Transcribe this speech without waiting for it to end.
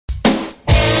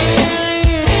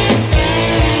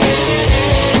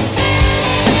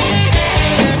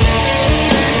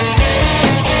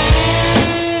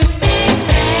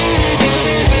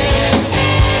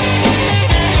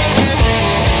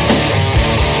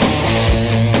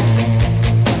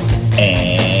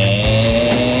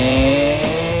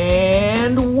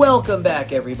Welcome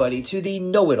back, everybody, to the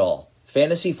Know-It-All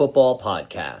Fantasy Football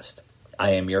Podcast. I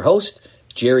am your host,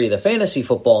 Jerry the Fantasy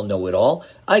Football Know-It-All.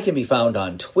 I can be found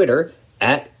on Twitter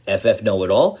at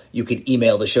FFKnowItAll. You can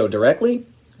email the show directly,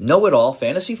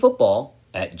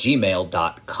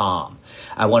 knowitallfantasyfootball@gmail.com.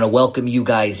 I want to welcome you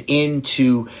guys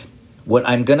into what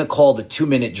I'm going to call the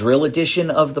 2-minute drill edition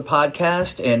of the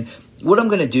podcast. And what I'm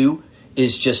going to do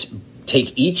is just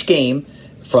take each game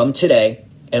from today,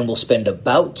 and we'll spend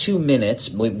about 2 minutes,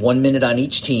 1 minute on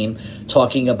each team,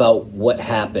 talking about what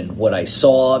happened, what I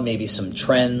saw, maybe some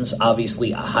trends,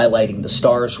 obviously highlighting the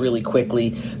stars really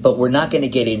quickly, but we're not going to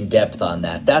get in depth on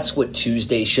that. That's what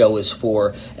Tuesday's show is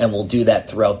for, and we'll do that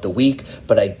throughout the week.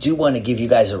 But I do want to give you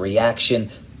guys a reaction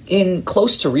in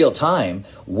close to real time,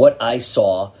 what I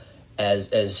saw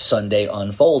as Sunday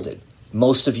unfolded.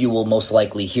 Most of you will most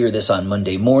likely hear this on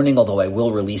Monday morning, although I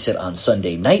will release it on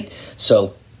Sunday night.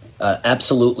 So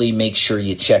absolutely make sure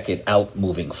you check it out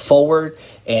moving forward.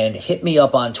 And hit me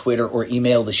up on Twitter or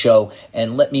email the show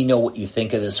and let me know what you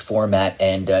think of this format,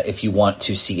 and if you want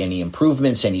to see any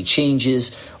improvements, any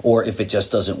changes, or if it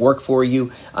just doesn't work for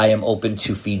you. I am open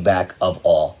to feedback of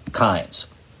all kinds.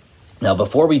 Now,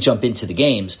 before we jump into the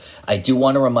games, I do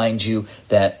want to remind you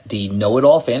that the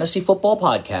Know-It-All Fantasy Football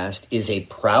Podcast is a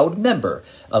proud member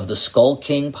of the Skull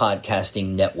King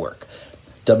Podcasting Network.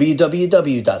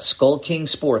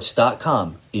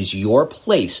 www.skullkingsports.com is your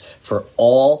place for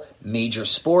all major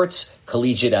sports,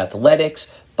 collegiate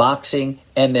athletics, boxing,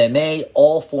 MMA,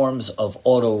 all forms of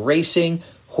auto racing,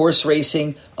 horse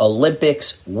racing,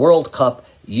 Olympics, World Cup,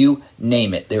 you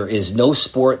name it. There is no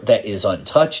sport that is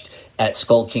untouched at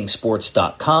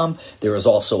skullkingsports.com. There is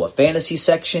also a fantasy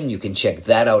section. You can check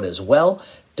that out as well.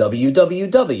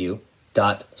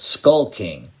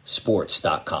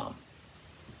 www.skullkingsports.com.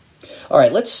 All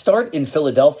right, let's start in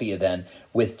Philadelphia then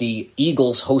with the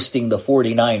Eagles hosting the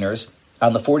 49ers.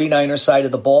 On the 49ers side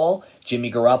of the ball,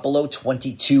 Jimmy Garoppolo,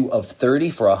 22 of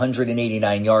 30 for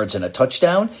 189 yards and a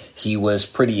touchdown. He was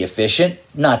pretty efficient,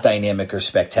 not dynamic or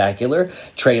spectacular.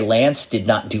 Trey Lance did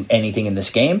not do anything in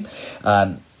this game.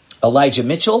 Elijah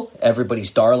Mitchell,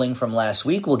 everybody's darling from last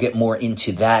week. We'll get more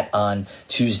into that on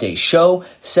Tuesday's show.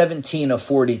 17 of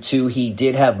 42. He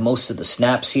did have most of the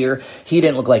snaps here. He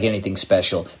didn't look like anything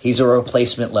special. He's a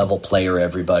replacement level player,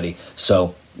 everybody.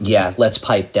 So, yeah, let's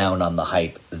pipe down on the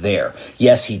hype there.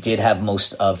 Yes, he did have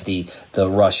most of the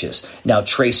rushes. Now,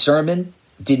 Trey Sermon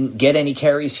didn't get any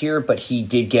carries here, but he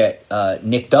did get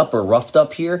nicked up or roughed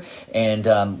up here, and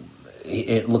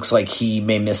it looks like he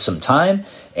may miss some time.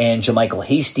 And JaMycal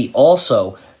Hasty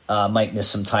also might miss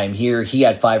some time here. He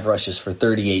had 5 rushes for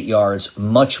 38 yards,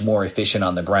 much more efficient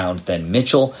on the ground than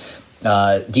Mitchell.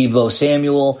 Deebo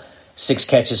Samuel, 6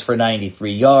 catches for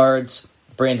 93 yards.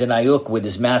 Brandon Ayuk with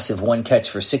his massive 1 catch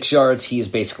for 6 yards. He is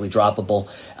basically droppable.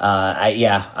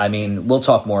 We'll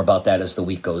talk more about that as the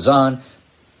week goes on.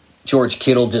 George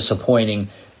Kittle disappointing,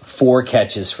 4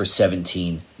 catches for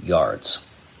 17 yards.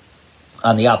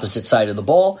 On the opposite side of the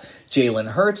ball,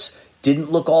 Jalen Hurts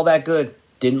didn't look all that good.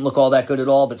 Didn't look all that good at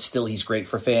all, but still he's great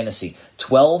for fantasy.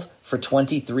 12 for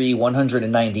 23,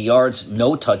 190 yards,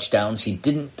 no touchdowns. He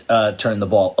didn't turn the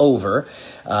ball over.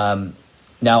 Now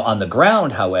on the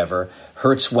ground, however,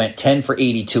 Hurts went 10 for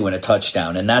 82 and a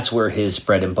touchdown, and that's where his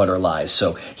bread and butter lies.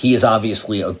 So he is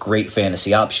obviously a great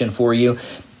fantasy option for you.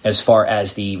 As far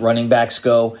as the running backs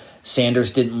go,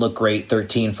 Sanders didn't look great,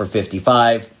 13 for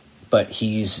 55, but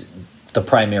he's the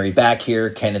primary back here.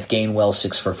 Kenneth Gainwell,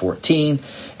 6 for 14.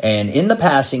 And in the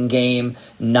passing game,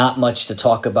 not much to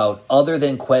talk about other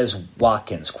than Quez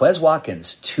Watkins. Quez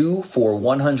Watkins, 2 for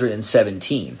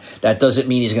 117. That doesn't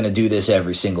mean he's going to do this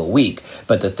every single week.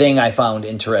 But the thing I found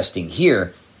interesting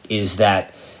here is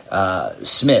that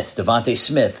Devontae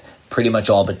Smith, pretty much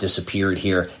all but disappeared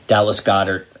here. Dallas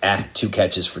Goedert, 2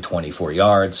 catches for 24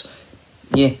 yards.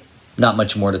 Not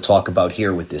much more to talk about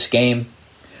here with this game.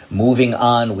 Moving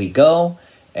on we go,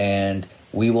 and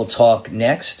we will talk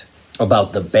next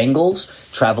about the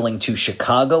Bengals traveling to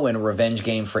Chicago in a revenge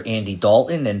game for Andy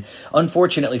Dalton. And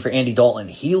unfortunately for Andy Dalton,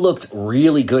 he looked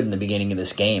really good in the beginning of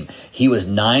this game. He was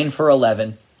 9 for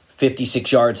 11,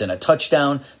 56 yards and a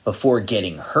touchdown before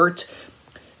getting hurt.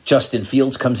 Justin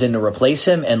Fields comes in to replace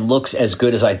him and looks as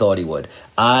good as I thought he would.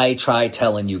 I try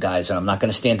telling you guys, and I'm not going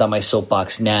to stand on my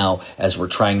soapbox now as we're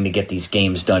trying to get these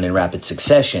games done in rapid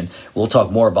succession. We'll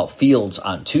talk more about Fields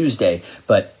on Tuesday,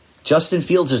 but Justin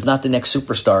Fields is not the next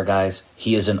superstar, guys.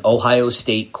 He is an Ohio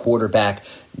State quarterback.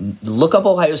 Look up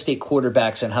Ohio State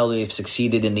quarterbacks and how they've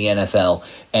succeeded in the NFL,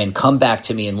 and come back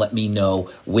to me and let me know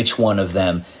which one of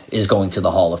them is going to the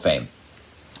Hall of Fame.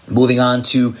 Moving on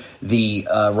to the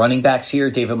running backs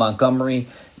here, David Montgomery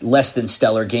less than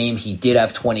stellar game. He did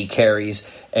have 20 carries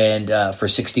and for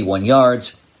 61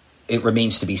 yards. It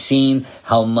remains to be seen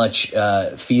how much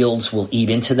Fields will eat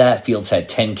into that. Fields had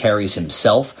 10 carries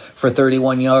himself for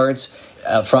 31 yards.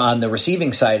 On the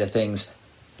receiving side of things,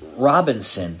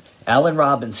 Allen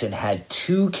Robinson had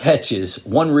 2 catches,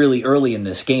 one really early in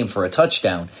this game for a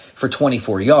touchdown for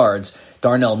 24 yards.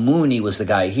 Darnell Mooney was the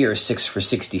guy here, 6 for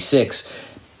 66.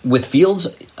 With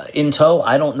Fields in tow,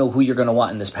 I don't know who you're going to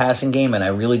want in this passing game, and I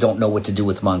really don't know what to do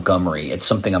with Montgomery. It's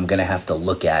something I'm going to have to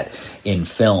look at in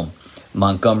film.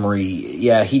 Montgomery,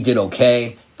 yeah, he did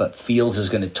okay, but Fields is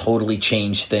going to totally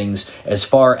change things. As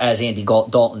far as Andy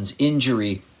Dalton's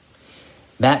injury,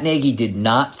 Matt Nagy did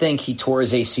not think he tore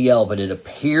his ACL, but it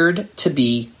appeared to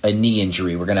be a knee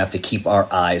injury. We're going to have to keep our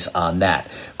eyes on that.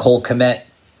 Cole Kmet,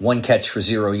 1 catch for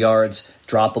 0 yards,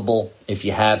 droppable if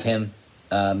you have him,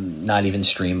 not even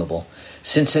streamable.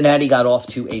 Cincinnati got off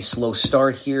to a slow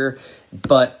start here,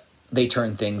 but they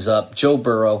turned things up. Joe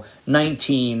Burrow,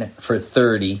 19 for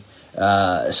 30.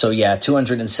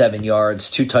 207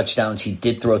 yards, 2 touchdowns. He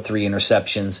did throw 3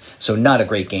 interceptions, so not a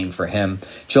great game for him.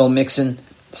 Joe Mixon,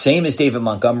 same as David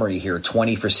Montgomery here,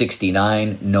 20 for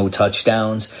 69, no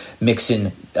touchdowns.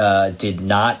 Mixon did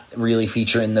not really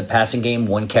feature in the passing game,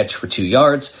 1 catch for 2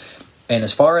 yards. And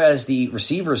as far as the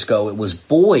receivers go, it was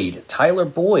Tyler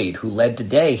Boyd, who led the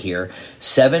day here,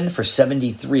 7 for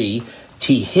 73.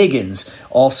 T. Higgins,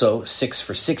 also 6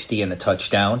 for 60 and a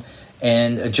touchdown.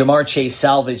 And Jamar Chase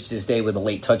salvaged his day with a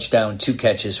late touchdown, 2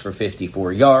 catches for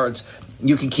 54 yards.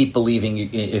 You can keep believing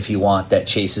if you want that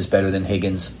Chase is better than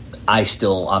Higgins. I'm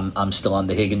still on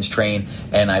the Higgins train,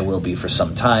 and I will be for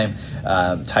some time.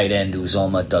 Tight end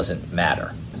Uzomah doesn't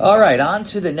matter. All right, on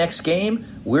to the next game.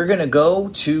 We're going to go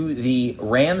to the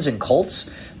Rams and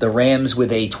Colts. The Rams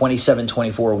with a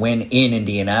 27-24 win in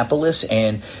Indianapolis,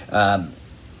 and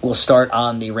we'll start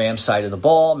on the Rams side of the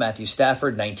ball. Matthew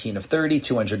Stafford, 19 of 30,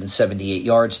 278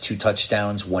 yards, 2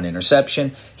 touchdowns, 1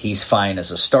 interception. He's fine as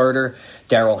a starter.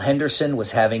 Darrell Henderson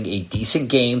was having a decent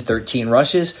game, 13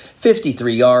 rushes,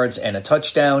 53 yards, and a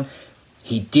touchdown.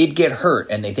 He did get hurt,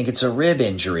 and they think it's a rib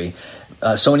injury.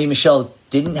 Sony Michel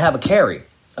didn't have a carry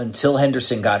until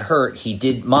Henderson got hurt. He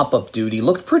did mop-up duty.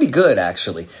 Looked pretty good,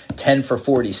 actually. 10 for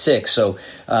 46. So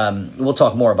we'll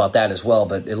talk more about that as well.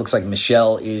 But it looks like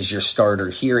Michel is your starter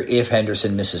here if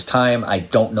Henderson misses time. I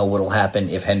don't know what will happen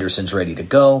if Henderson's ready to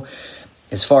go.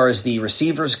 As far as the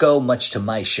receivers go, much to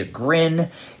my chagrin,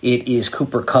 it is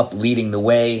Cooper Kupp leading the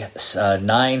way,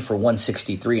 9 for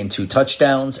 163 and 2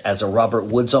 touchdowns. As a Robert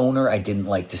Woods owner, I didn't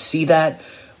like to see that.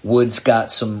 Woods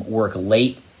got some work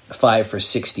late, 5 for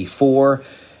 64.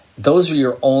 Those are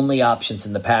your only options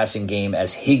in the passing game,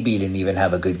 as Higbee didn't even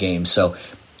have a good game. So,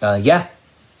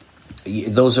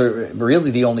 those are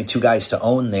really the only 2 guys to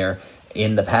own there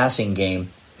in the passing game.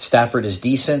 Stafford is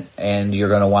decent, and you're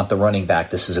going to want the running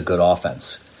back. This is a good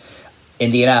offense.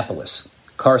 Indianapolis.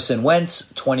 Carson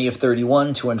Wentz, 20 of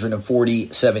 31,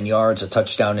 247 yards, a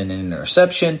touchdown and an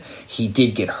interception. He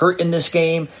did get hurt in this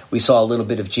game. We saw a little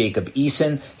bit of Jacob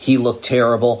Eason. He looked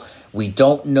terrible. We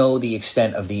don't know the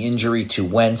extent of the injury to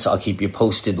Wentz. I'll keep you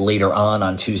posted later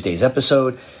on Tuesday's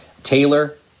episode.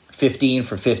 Taylor, 15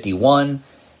 for 51.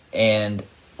 And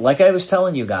like I was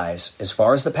telling you guys, as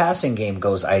far as the passing game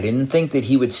goes, I didn't think that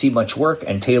he would see much work,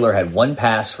 and Taylor had 1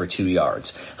 pass for 2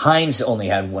 yards. Hines only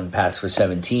had 1 pass for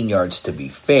 17 yards, to be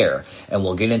fair, and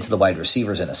we'll get into the wide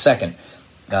receivers in a second.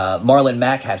 Marlon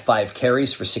Mack had 5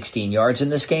 carries for 16 yards in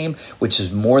this game, which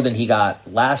is more than he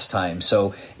got last time.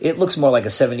 So it looks more like a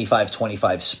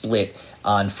 75-25 split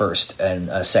on first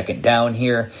and second down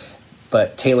here.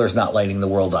 But Taylor's not lighting the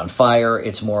world on fire.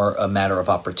 It's more a matter of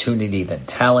opportunity than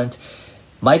talent.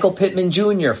 Michael Pittman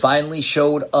Jr. finally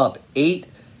showed up. 8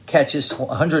 catches,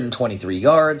 123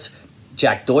 yards.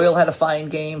 Jack Doyle had a fine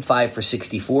game, 5 for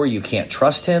 64. You can't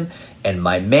trust him. And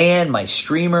my man, my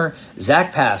streamer,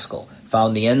 Zach Pascal,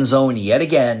 found the end zone yet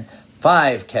again.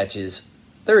 5 catches,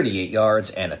 38 yards,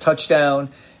 and a touchdown.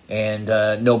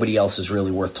 And nobody else is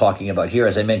really worth talking about here.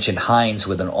 As I mentioned, Hines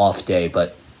with an off day.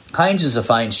 But Hines is a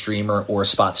fine streamer or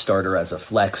spot starter as a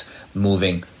flex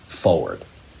moving forward.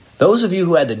 Those of you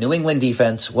who had the New England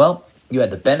defense, well, you had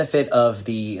the benefit of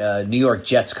the New York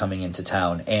Jets coming into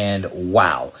town. And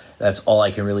wow, that's all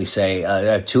I can really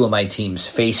say. 2 of my teams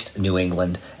faced New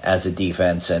England as a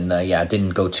defense, and it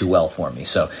didn't go too well for me.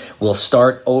 So we'll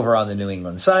start over on the New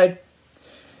England side.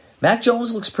 Mac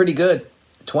Jones looks pretty good.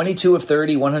 22 of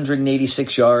 30,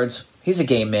 186 yards. He's a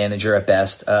game manager at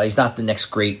best. He's not the next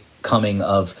great coming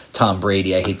of Tom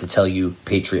Brady. I hate to tell you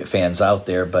Patriot fans out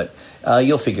there, but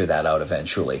You'll figure that out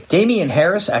eventually. Damian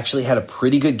Harris actually had a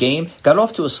pretty good game. Got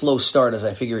off to a slow start as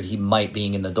I figured he might,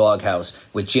 being in the doghouse,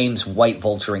 with James White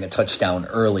vulturing a touchdown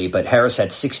early. But Harris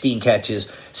had 16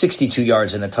 catches, 62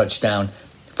 yards, and a touchdown.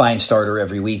 Fine starter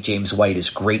every week. James White is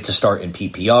great to start in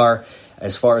PPR.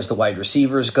 As far as the wide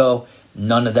receivers go,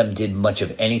 none of them did much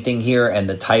of anything here, and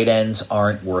the tight ends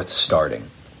aren't worth starting.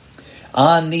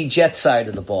 On the Jets side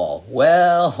of the ball,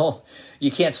 well, you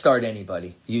can't start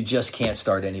anybody. You just can't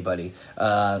start anybody.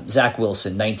 Zach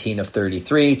Wilson, 19 of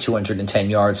 33, 210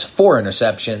 yards, 4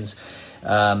 interceptions.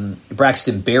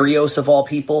 Braxton Berrios, of all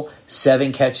people,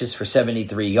 7 catches for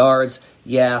 73 yards.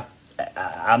 Yeah,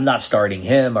 I'm not starting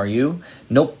him. Are you?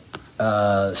 Nope.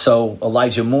 So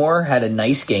Elijah Moore had a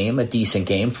nice game, a decent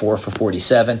game, 4 for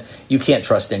 47. You can't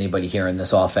trust anybody here in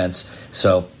this offense.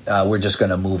 So we're just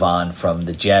going to move on from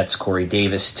the Jets. Corey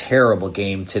Davis, terrible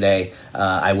game today.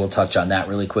 I will touch on that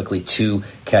really quickly. 2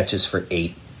 catches for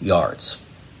 8 yards.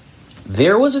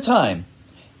 There was a time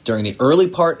during the early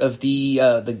part of the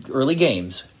early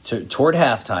games, toward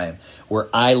halftime, where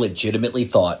I legitimately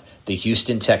thought the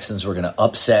Houston Texans were going to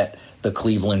upset the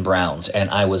Cleveland Browns, and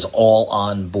I was all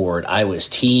on board. I was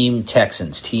Team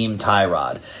Texans, Team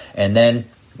Tyrod. And then,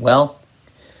 well,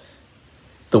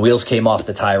 the wheels came off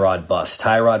the Tyrod bus.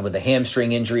 Tyrod, with a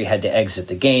hamstring injury, had to exit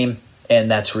the game, and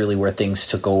that's really where things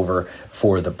took over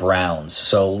for the Browns.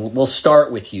 So we'll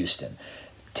start with Houston.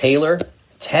 Taylor,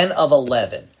 10 of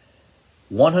 11,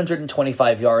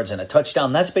 125 yards and a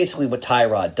touchdown. That's basically what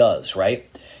Tyrod does, right?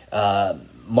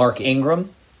 Mark Ingram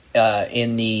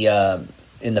in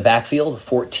the backfield,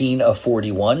 14 of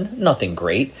 41. Nothing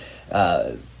great.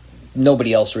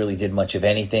 Nobody else really did much of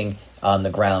anything on the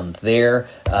ground there.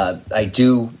 I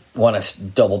do want to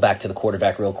double back to the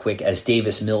quarterback real quick, as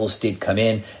Davis Mills did come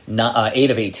in,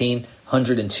 8 of 18,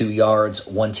 102 yards,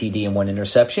 1 TD and 1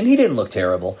 interception. He didn't look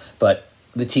terrible, but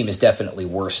the team is definitely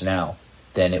worse now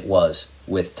than it was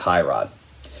with Tyrod.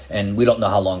 And we don't know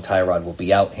how long Tyrod will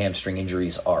be out. Hamstring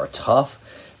injuries are tough.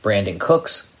 Brandon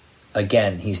Cooks,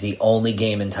 again, he's the only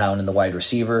game in town in the wide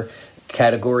receiver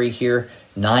category here.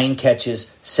 9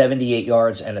 catches, 78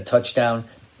 yards, and a touchdown.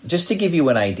 Just to give you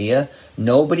an idea,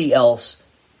 nobody else,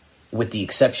 with the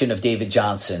exception of David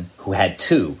Johnson, who had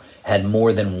 2, had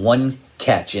more than 1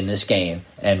 catch in this game,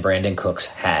 and Brandon Cooks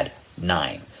had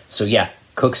 9. So yeah,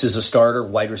 Cooks is a starter,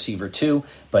 wide receiver 2,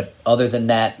 but other than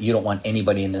that, you don't want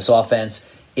anybody in this offense.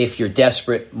 If you're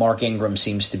desperate, Mark Ingram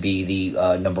seems to be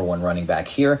the number 1 running back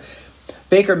here.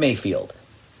 Baker Mayfield,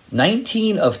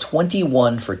 19 of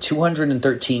 21 for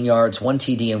 213 yards, 1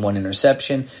 TD and 1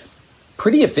 interception.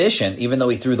 Pretty efficient, even though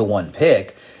he threw the 1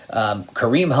 pick.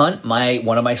 Kareem Hunt,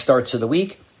 one of my starts of the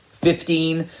week,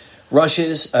 13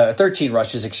 rushes, for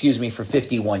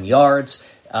 51 yards.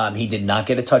 He did not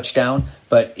get a touchdown,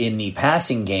 but in the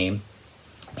passing game,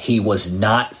 he was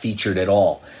not featured at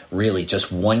all. Really,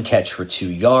 just 1 catch for 2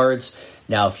 yards.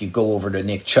 Now, if you go over to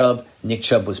Nick Chubb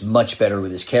was much better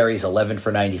with his carries, 11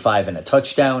 for 95 and a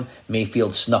touchdown.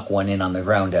 Mayfield snuck 1 in on the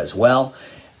ground as well.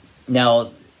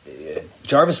 Now,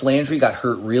 Jarvis Landry got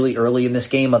hurt really early in this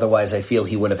game. Otherwise, I feel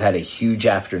he would have had a huge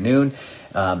afternoon.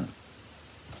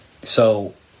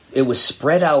 So it was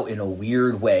spread out in a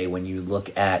weird way when you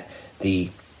look at the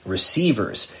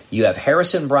receivers. You have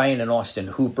Harrison Bryant and Austin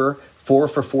Hooper, 4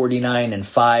 for 49 and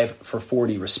 5 for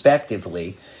 40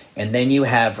 respectively. And then you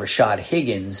have Rashad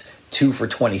Higgins, 2 for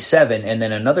 27, and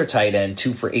then another tight end,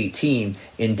 2 for 18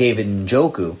 in David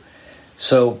Njoku.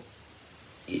 So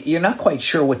you're not quite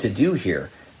sure what to do here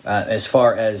as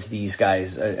far as these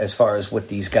guys, as far as what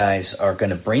these guys are going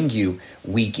to bring you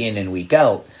week in and week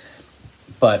out.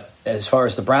 But as far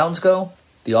as the Browns go,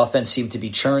 the offense seemed to be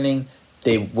churning.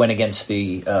 They went against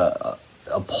the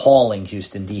appalling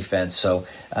Houston defense. So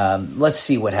let's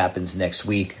see what happens next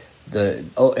week.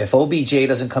 If OBJ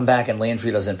doesn't come back and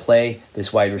Landry doesn't play,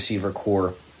 this wide receiver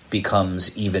core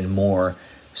becomes even more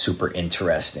super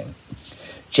interesting.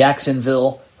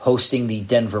 Jacksonville hosting the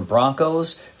Denver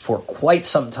Broncos for quite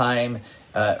some time.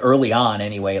 Early on,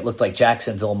 anyway, it looked like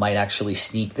Jacksonville might actually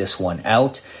sneak this one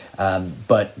out,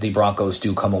 but the Broncos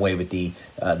do come away with the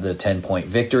 10-point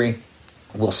victory.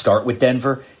 We'll start with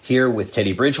Denver here with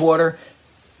Teddy Bridgewater,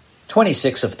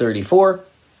 26 of 34.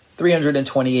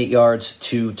 328 yards,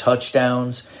 2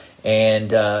 touchdowns,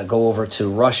 and go over to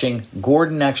rushing.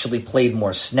 Gordon actually played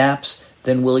more snaps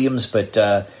than Williams, but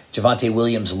Javonte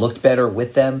Williams looked better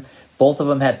with them. Both of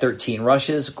them had 13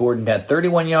 rushes. Gordon had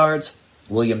 31 yards.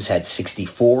 Williams had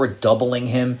 64, doubling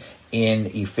him in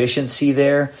efficiency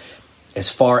there.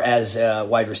 As far as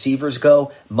wide receivers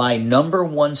go, my number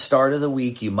 1 start of the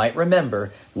week, you might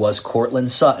remember, was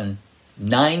Courtland Sutton,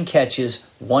 9 catches,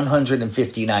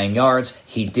 159 yards.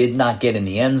 He did not get in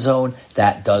the end zone.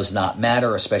 That does not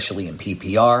matter, especially in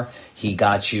PPR. He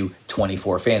got you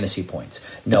 24 fantasy points.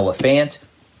 Noah Fant,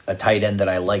 a tight end that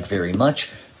I like very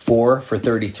much, 4 for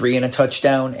 33 and a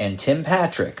touchdown. And Tim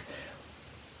Patrick,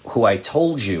 who I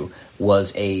told you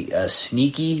was a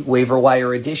sneaky waiver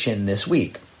wire addition this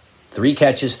week. 3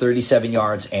 catches, 37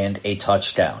 yards, and a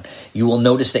touchdown. You will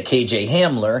notice that KJ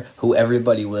Hamler, who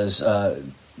everybody was...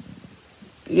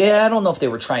 I don't know if they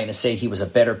were trying to say he was a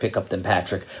better pickup than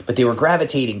Patrick, but they were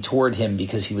gravitating toward him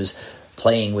because he was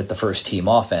playing with the first team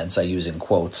offense, I use in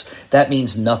quotes. That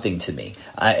means nothing to me.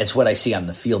 It's what I see on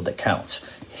the field that counts.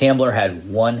 Hamler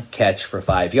had 1 catch for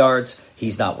 5 yards.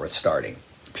 He's not worth starting.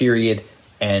 Period.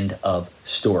 End of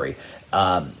story.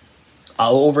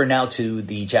 Over now to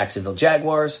the Jacksonville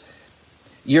Jaguars.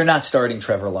 You're not starting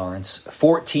Trevor Lawrence.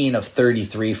 14 of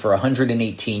 33 for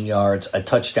 118 yards, a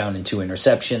touchdown and 2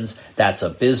 interceptions. That's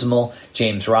abysmal.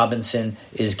 James Robinson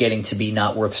is getting to be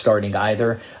not worth starting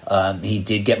either. He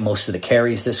did get most of the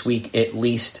carries this week, at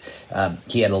least.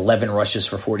 He had 11 rushes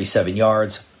for 47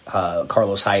 yards.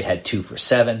 Carlos Hyde had 2 for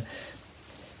 7.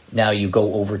 Now you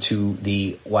go over to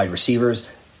the wide receivers.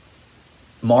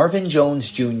 Marvin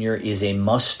Jones Jr. is a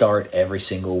must-start every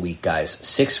single week, guys.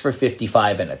 6 for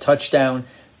 55 and a touchdown.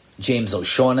 James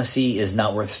O'Shaughnessy is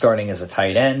not worth starting as a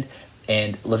tight end.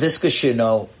 And Laviska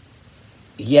Shenault,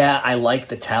 I like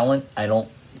the talent. I don't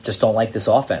like this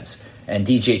offense. And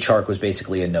DJ Chark was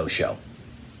basically a no-show.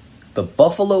 The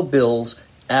Buffalo Bills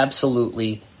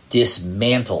absolutely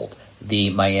dismantled the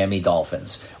Miami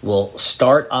Dolphins. We'll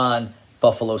start on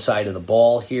Buffalo side of the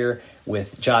ball here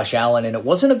with Josh Allen, and it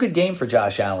wasn't a good game for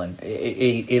Josh Allen.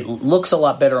 It looks a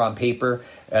lot better on paper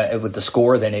with the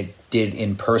score than it did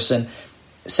in person.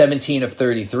 17 of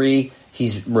 33.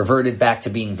 He's reverted back to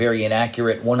being very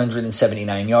inaccurate.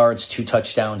 179 yards, 2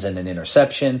 touchdowns, and an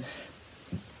interception.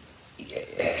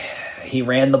 He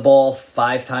ran the ball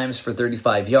 5 times for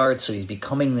 35 yards, so he's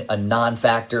becoming a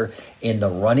non-factor in the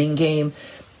running game.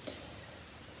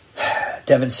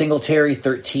 Devin Singletary,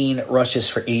 13 rushes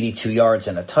for 82 yards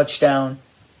and a touchdown.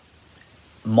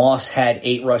 Moss had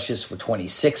 8 rushes for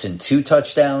 26 and 2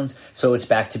 touchdowns, so it's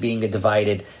back to being a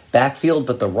divided backfield,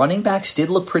 but the running backs did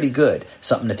look pretty good,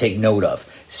 something to take note of.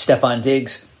 Stephon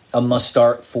Diggs, a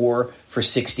must-start, 4 for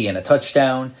 60 and a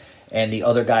touchdown, and the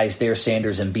other guys there,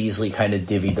 Sanders and Beasley, kind of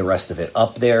divvied the rest of it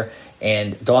up there.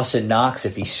 And Dawson Knox,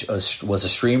 if he was a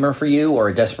streamer for you or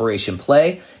a desperation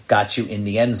play, got you in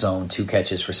the end zone, 2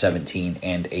 catches for 17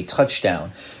 and a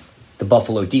touchdown. The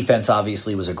Buffalo defense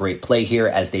obviously was a great play here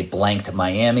as they blanked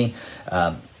Miami.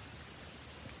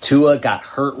 Tua got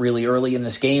hurt really early in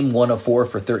this game, 1 of 4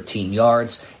 for 13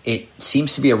 yards. It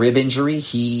seems to be a rib injury.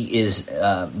 He is,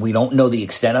 we don't know the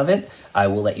extent of it. I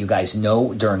will let you guys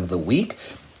know during the week.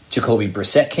 Jacoby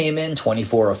Brissett came in,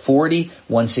 24 of 40,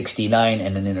 169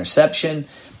 and an interception.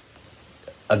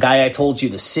 A guy I told you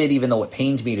to sit, even though it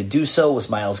pained me to do so, was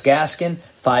Myles Gaskin,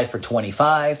 5 for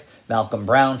 25. Malcolm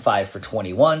Brown, 5 for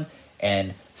 21.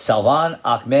 And Salvon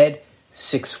Ahmed,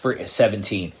 6 for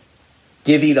 17.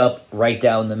 Divvied up right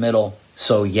down the middle.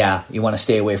 So, you want to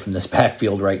stay away from this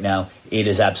backfield right now. It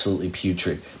is absolutely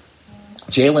putrid.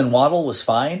 Jalen Waddle was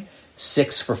fine,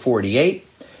 6 for 48.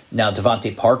 Now,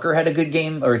 Devontae Parker had a good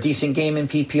game, or a decent game in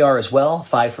PPR as well,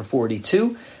 5 for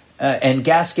 42. And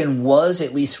Gaskin was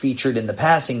at least featured in the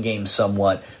passing game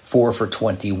somewhat, 4 for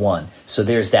 21. So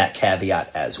there's that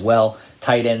caveat as well.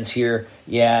 Tight ends here,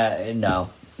 no.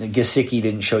 Gesicki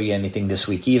didn't show you anything this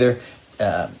week either.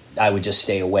 I would just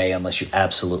stay away unless you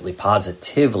absolutely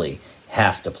positively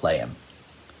have to play him.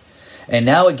 And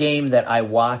now a game that I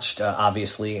watched,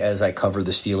 obviously, as I cover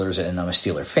the Steelers, and I'm a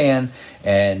Steeler fan,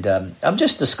 and I'm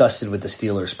just disgusted with the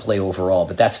Steelers' play overall,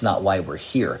 but that's not why we're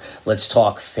here. Let's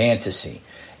talk fantasy.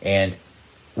 And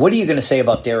what are you going to say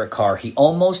about Derek Carr? He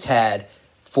almost had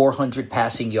 400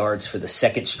 passing yards for the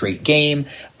second straight game.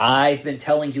 I've been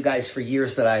telling you guys for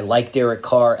years that I like Derek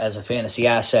Carr as a fantasy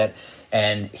asset,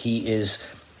 and he is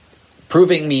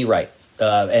proving me right.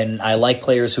 And I like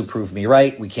players who prove me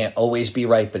right. We can't always be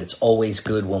right, but it's always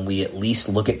good when we at least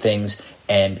look at things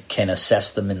and can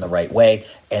assess them in the right way,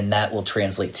 and that will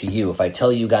translate to you. If I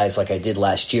tell you guys, like I did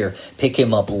last year, pick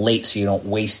him up late so you don't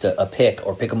waste a pick,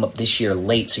 or pick him up this year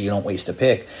late so you don't waste a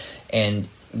pick, and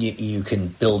you can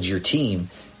build your team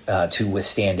to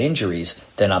withstand injuries,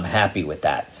 then I'm happy with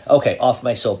that. Okay, off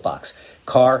my soapbox.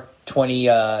 Carr,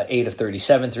 28 of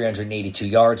 37, 382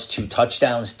 yards, 2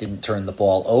 touchdowns, didn't turn the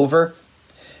ball over.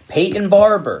 Peyton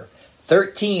Barber,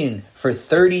 13 for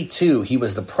 32. He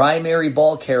was the primary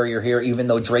ball carrier here, even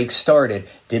though Drake started.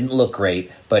 Didn't look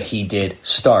great, but he did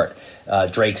start.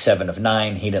 Drake, 7 of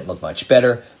 9. He didn't look much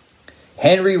better.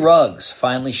 Henry Ruggs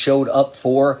finally showed up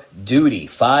for duty.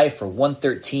 5 for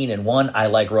 113 and 1. I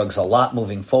like Ruggs a lot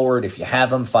moving forward. If you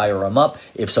have him, fire him up.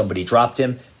 If somebody dropped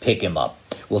him, pick him up.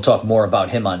 We'll talk more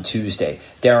about him on Tuesday.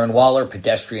 Darren Waller,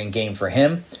 pedestrian game for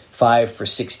him. 5 for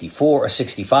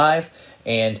 65.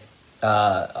 And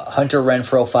Hunter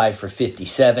Renfrow, 5 for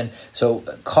 57. So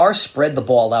Carr spread the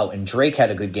ball out, and Drake had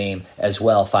a good game as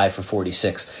well, 5 for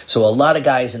 46. So a lot of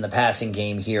guys in the passing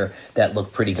game here that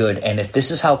look pretty good. And if this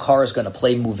is how Carr is going to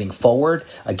play moving forward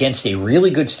against a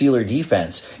really good Steeler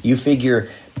defense, you figure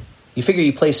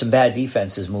you play some bad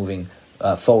defenses moving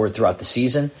forward throughout the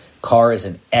season. Carr is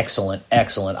an excellent,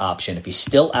 excellent option. If he's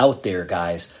still out there,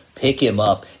 guys, pick him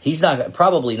up. He's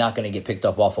probably not going to get picked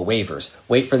up off of waivers.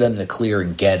 Wait for them to clear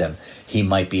and get him. He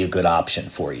might be a good option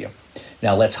for you.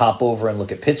 Now let's hop over and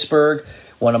look at Pittsburgh.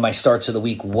 One of my starts of the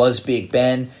week was Big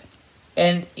Ben.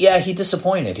 And yeah, he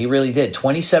disappointed. He really did.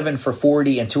 27 for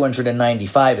 40 and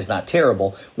 295 is not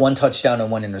terrible. 1 touchdown and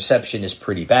 1 interception is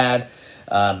pretty bad.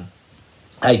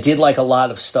 I did like a lot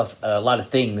of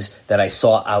things that I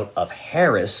saw out of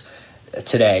Harris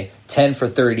today. 10 for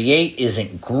 38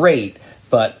 isn't great,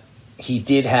 but he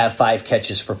did have 5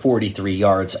 catches for 43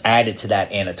 yards added to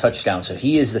that and a touchdown. So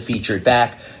he is the featured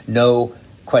back. No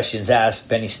questions asked.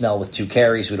 Benny Snell with 2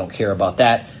 carries. We don't care about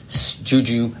that.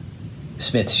 Juju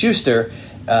Smith-Schuster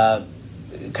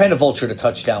kind of vultured a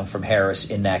touchdown from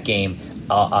Harris in that game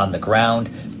on the ground.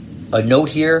 A note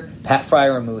here, Pat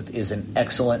Freiermuth is an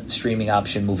excellent streaming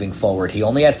option moving forward. He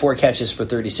only had 4 catches for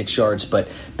 36 yards, but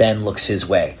Ben looks his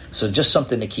way. So just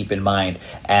something to keep in mind,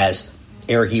 as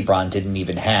Eric Ebron didn't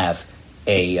even have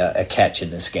a catch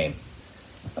in this game.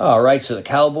 All right, so the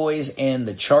Cowboys and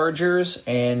the Chargers,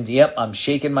 and yep, I'm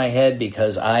shaking my head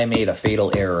because I made a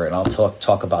fatal error, and I'll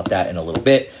talk about that in a little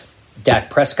bit. Dak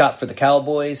Prescott for the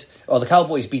Cowboys. The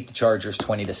Cowboys beat the Chargers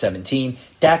 20-17.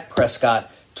 Dak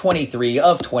Prescott, 23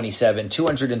 of 27,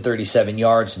 237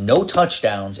 yards, no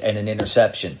touchdowns, and an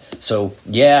interception. So,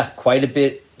 yeah, quite a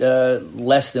bit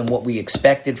less than what we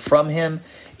expected from him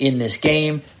in this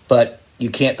game, but you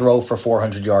can't throw for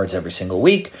 400 yards every single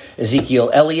week.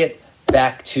 Ezekiel Elliott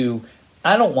back to,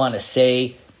 I don't want to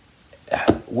say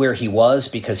where he was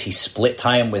because he split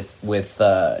time with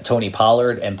Tony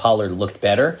Pollard, and Pollard looked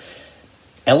better.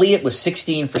 Elliott was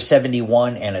 16 for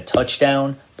 71 and a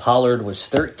touchdown. Pollard was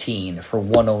 13 for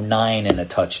 109 and a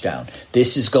touchdown.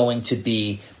 This is going to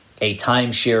be a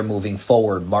timeshare moving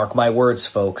forward. Mark my words,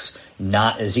 folks.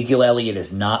 Ezekiel Elliott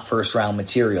is not first-round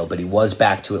material, but he was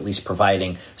back to at least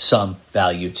providing some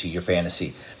value to your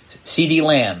fantasy. CeeDee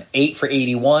Lamb, 8 for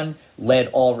 81, led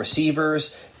all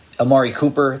receivers. Amari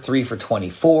Cooper, 3 for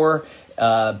 24.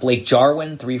 Blake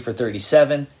Jarwin, 3 for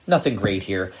 37. Nothing great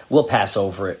here. We'll pass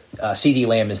over it. CeeDee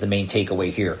Lamb is the main takeaway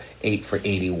here, 8 for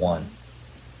 81.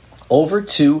 Over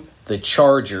to the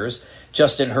Chargers.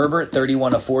 Justin Herbert,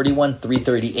 31 of 41,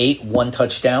 338, 1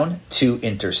 touchdown, 2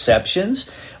 interceptions.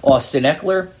 Austin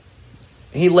Eckler,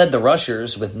 he led the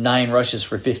rushers with 9 rushes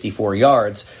for 54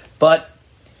 yards, but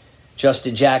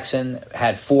Justin Jackson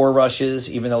had 4 rushes,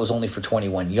 even though it was only for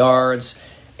 21 yards,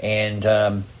 and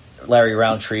Larry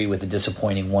Roundtree with a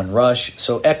disappointing 1 rush.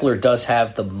 So Eckler does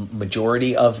have the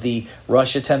majority of the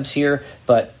rush attempts here,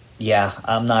 but yeah,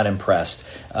 I'm not impressed.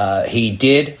 He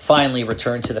did finally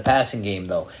return to the passing game,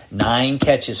 though. 9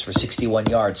 catches for 61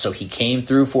 yards, so he came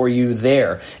through for you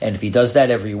there. And if he does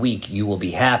that every week, you will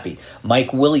be happy.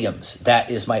 Mike Williams, that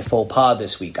is my faux pas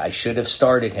this week. I should have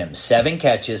started him. 7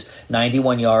 catches,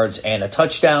 91 yards, and a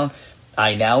touchdown.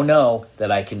 I now know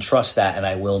that I can trust that, and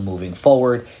I will moving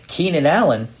forward. Keenan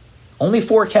Allen, only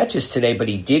 4 catches today, but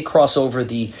he did cross over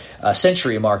the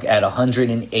century mark at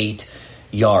 108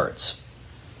 yards.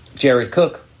 Jared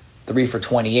Cook, 3 for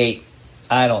 28.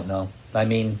 I don't know. I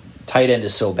mean, tight end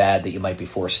is so bad that you might be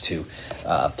forced to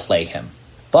play him.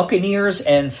 Buccaneers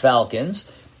and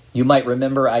Falcons. You might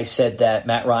remember I said that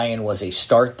Matt Ryan was a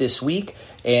start this week,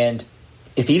 and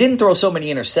if he didn't throw so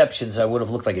many interceptions, I would have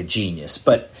looked like a genius.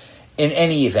 But in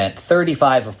any event,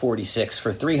 35 of 46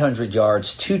 for 300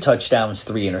 yards, 2 touchdowns,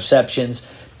 3 interceptions.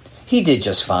 He did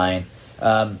just fine.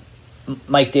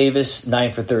 Mike Davis,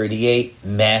 9 for 38.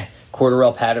 Meh.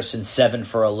 Cordarrelle Patterson, 7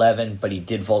 for 11, but he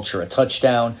did vulture a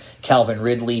touchdown. Calvin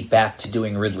Ridley, back to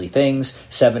doing Ridley things,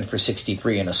 7 for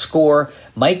 63 and a score.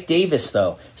 Mike Davis,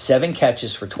 though, 7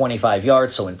 catches for 25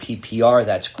 yards, so in PPR,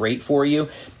 that's great for you.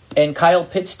 And Kyle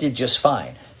Pitts did just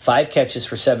fine, 5 catches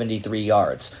for 73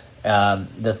 yards.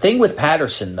 The thing with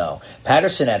Patterson, though,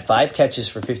 Patterson had 5 catches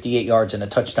for 58 yards and a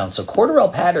touchdown, so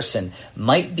Cordarrelle Patterson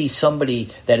might be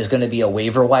somebody that is going to be a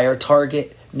waiver wire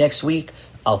target next week.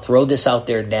 I'll throw this out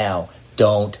there now.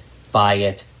 Don't buy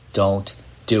it. Don't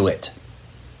do it.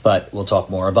 But we'll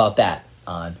talk more about that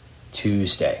on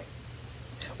Tuesday.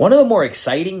 One of the more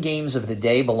exciting games of the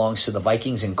day belongs to the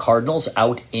Vikings and Cardinals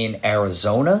out in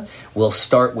Arizona. We'll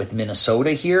start with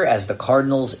Minnesota here as the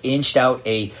Cardinals inched out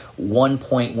a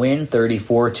 1-point win,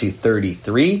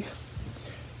 34-33.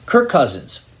 Kirk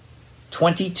Cousins,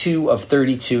 22 of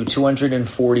 32,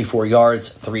 244 yards,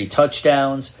 3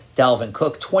 touchdowns. Dalvin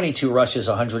Cook, 22 rushes,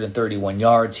 131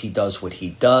 yards. He does what he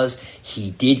does.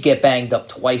 He did get banged up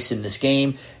twice in this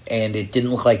game, and it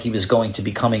didn't look like he was going to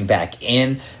be coming back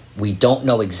in. We don't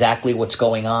know exactly what's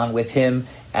going on with him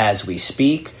as we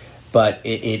speak, but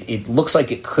it looks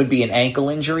like it could be an ankle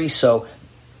injury. So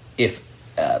if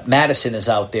Madison is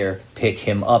out there, pick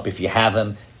him up. If you have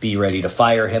him, be ready to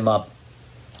fire him up.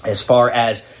 As far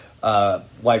as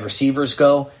wide receivers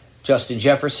go, Justin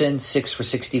Jefferson, 6 for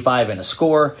 65 and a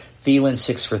score. Thielen,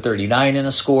 6 for 39 and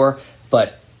a score.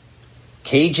 But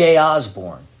KJ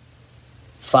Osborne,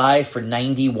 5 for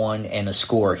 91 and a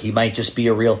score. He might just be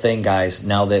a real thing, guys.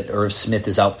 Now that Irv Smith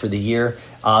is out for the year,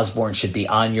 Osborne should be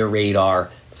on your radar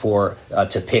for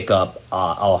to pick up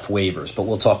off waivers. But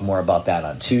we'll talk more about that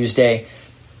on Tuesday.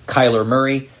 Kyler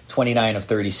Murray, 29 of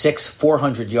 36,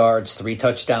 400 yards, 3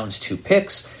 touchdowns, 2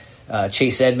 picks.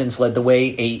 Chase Edmonds led the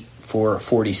way, 8 for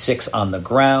 46 on the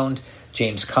ground.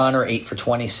 James Conner, 8 for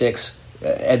 26.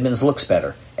 Edmonds looks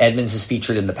better. Edmonds is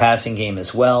featured in the passing game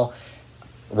as well.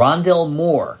 Rondell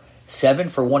Moore, 7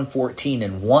 for 114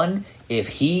 and 1. If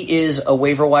he is a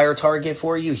waiver wire target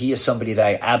for you, he is somebody that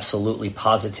I absolutely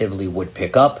positively would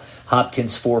pick up.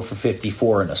 Hopkins, 4 for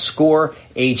 54 and a score.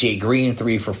 A.J. Green,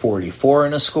 3 for 44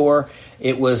 and a score.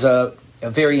 It was a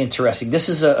very interesting. This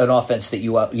is an offense that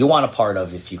you want a part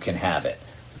of if you can have it.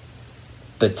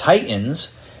 The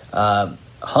Titans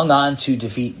hung on to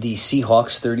defeat the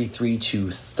Seahawks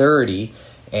 33-30,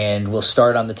 and we'll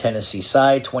start on the Tennessee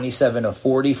side. 27 of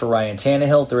 40 for Ryan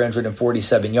Tannehill,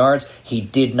 347 yards. He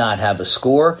did not have a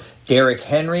score. Derrick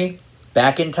Henry,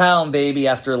 back in town, baby,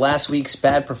 after last week's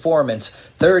bad performance.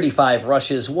 35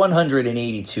 rushes,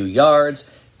 182 yards,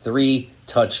 3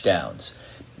 touchdowns.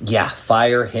 Yeah,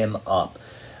 fire him up.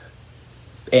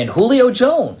 And Julio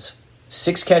Jones,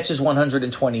 6 catches,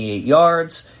 128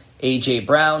 yards. A.J.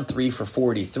 Brown, 3 for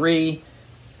 43.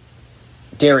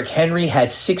 Derrick Henry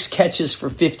had 6 catches for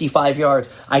 55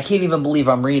 yards. I can't even believe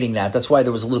I'm reading that. That's why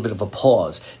there was a little bit of a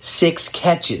pause. 6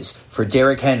 catches for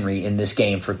Derrick Henry in this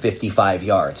game for 55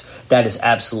 yards. That is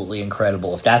absolutely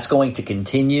incredible. If that's going to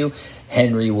continue,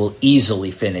 Henry will easily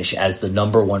finish as the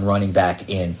number 1 running back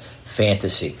in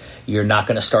fantasy. You're not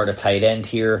going to start a tight end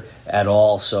here at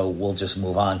all, so we'll just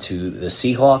move on to the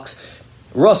Seahawks.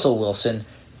 Russell Wilson,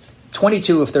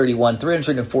 22 of 31,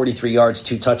 343 yards,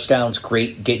 2 touchdowns.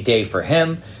 Great day for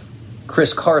him.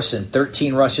 Chris Carson,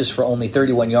 13 rushes for only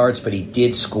 31 yards, but he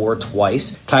did score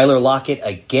twice. Tyler Lockett,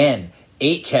 again,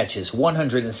 8 catches,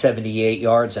 178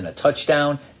 yards, and a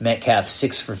touchdown. Metcalf,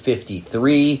 6 for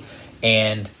 53.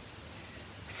 And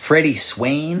Freddie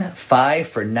Swain, 5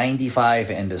 for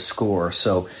 95 and a score.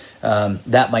 So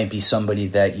that might be somebody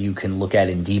that you can look at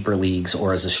in deeper leagues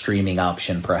or as a streaming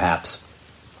option perhaps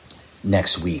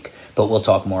next week. But we'll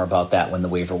talk more about that when the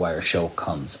waiver wire show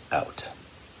comes out.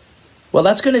 Well,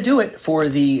 that's going to do it for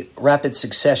the rapid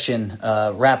succession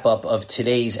wrap-up of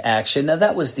today's action. Now,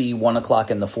 that was the 1 o'clock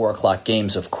and the 4 o'clock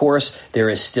games, of course. There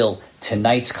is still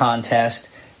tonight's contest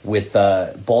with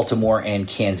Baltimore and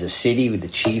Kansas City, with the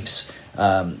Chiefs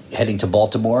heading to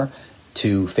Baltimore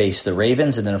to face the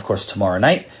Ravens. And then, of course, tomorrow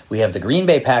night, we have the Green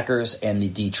Bay Packers and the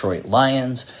Detroit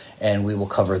Lions, and we will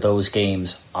cover those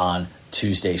games on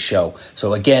Tuesday's show.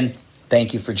 So, again,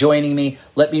 thank you for joining me.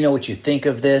 Let me know what you think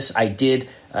of this. I did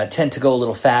tend to go a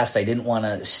little fast. I didn't want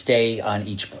to stay on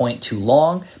each point too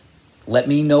long. Let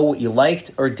me know what you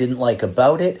liked or didn't like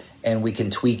about it, and we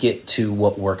can tweak it to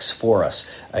what works for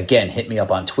us. Again, hit me up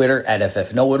on Twitter at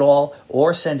FFKnowItAll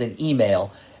or send an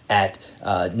email at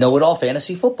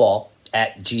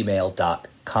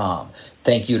knowitallfantasyfootball@gmail.com.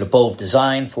 Thank you to Bove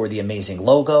Design for the amazing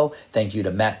logo. Thank you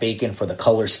to Matt Bacon for the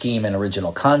color scheme and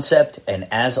original concept. And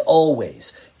as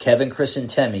always, Kevin, Chris, and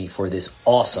Temmie for this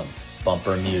awesome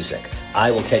bumper music.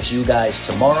 I will catch you guys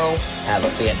tomorrow. Have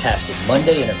a fantastic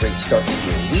Monday and a great start to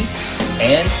your week.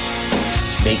 And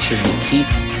make sure you keep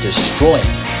destroying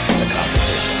the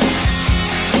competition.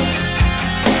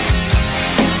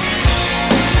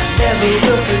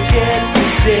 Never forget the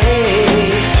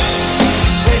day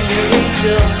when your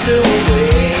angel flew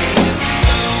away.